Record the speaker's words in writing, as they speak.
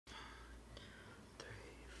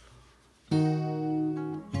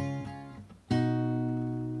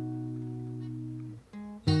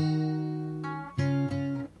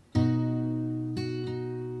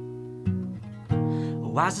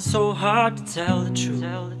Why is it so hard to tell the truth?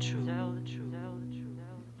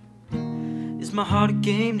 Is my heart a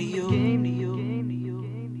game to you?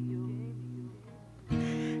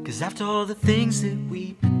 'Cause after all the things that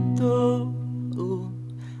we've been through,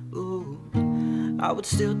 I would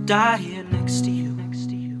still die here next to you.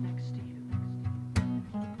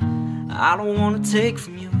 I don't wanna take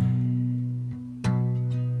from you.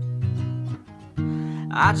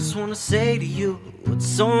 I just wanna say to you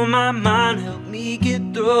what's on my mind. Help me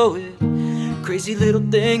get through it. Crazy little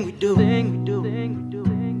thing we do.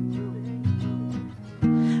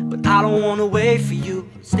 But I don't wanna wait for you.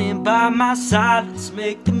 Stand by my side. Let's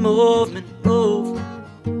make the movement move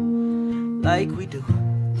like we do.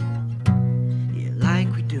 Yeah, like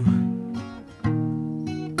we do.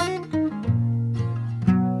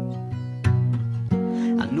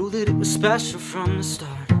 I knew that it was special from the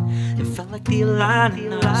start. It felt like the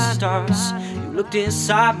aligning of the stars. You looked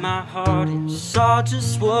inside my heart and saw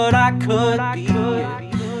just what I could be.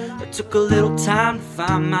 It took a little time to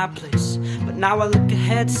find my place, but now I look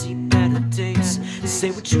ahead, see better days.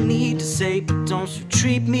 Say what you need to say, but don't you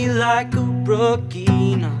treat me like a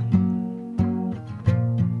rookie, no.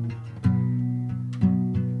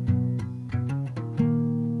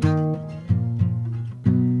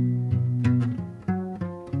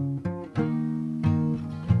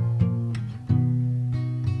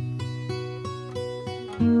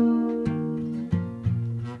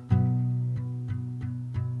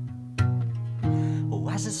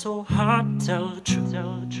 Why is it so hard to tell the truth?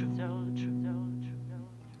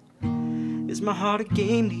 Is my heart a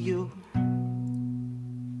game to you?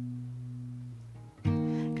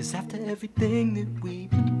 'Cause after everything that we've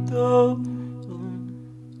been through,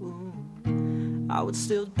 I would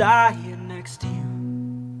still die here next to you.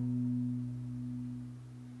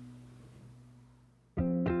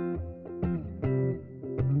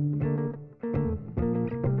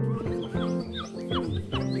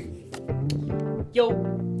 Yo,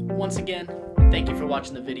 once again, thank you for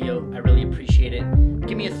watching the video. I really appreciate it.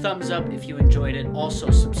 Give me a thumbs up if you enjoyed it.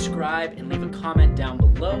 Also, subscribe and leave a comment down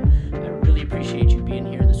below. I really appreciate you being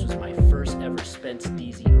here. This was my first ever Spence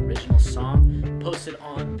Deezy original song posted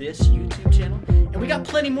on this YouTube channel. And we got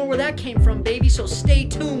plenty more where that came from, baby, so stay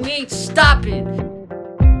tuned. We ain't stopping.